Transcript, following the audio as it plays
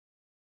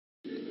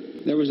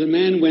There was a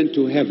man went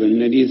to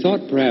heaven, and he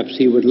thought perhaps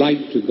he would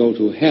like to go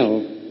to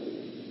hell,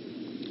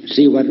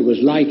 see what it was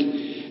like,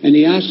 and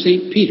he asked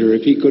St. Peter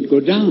if he could go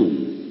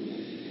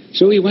down.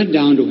 So he went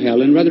down to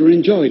hell and rather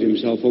enjoyed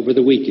himself over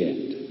the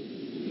weekend.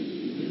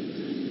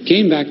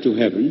 Came back to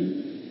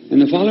heaven, and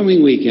the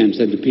following weekend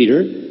said to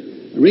Peter,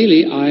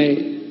 really,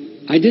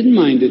 I didn't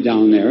mind it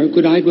down there.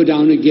 Could I go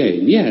down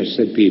again? Yes,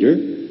 said Peter.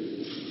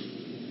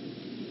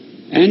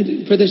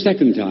 And for the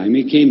second time,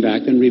 he came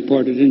back and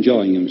reported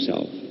enjoying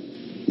himself.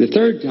 The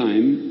third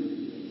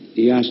time,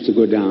 he asked to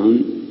go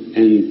down,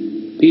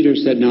 and Peter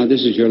said, now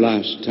this is your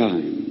last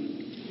time.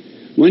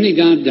 When he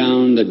got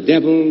down, the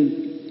devil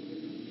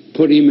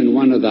put him in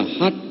one of the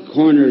hot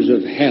corners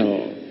of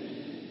hell.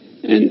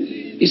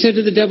 And he said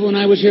to the devil, when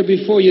I was here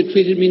before, you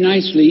treated me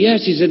nicely.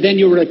 Yes, he said, then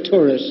you were a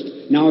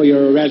tourist. Now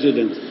you're a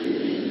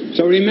resident.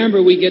 So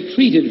remember, we get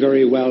treated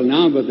very well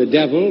now by the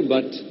devil,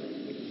 but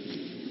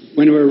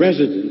when we're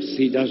residents,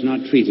 he does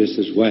not treat us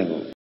as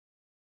well.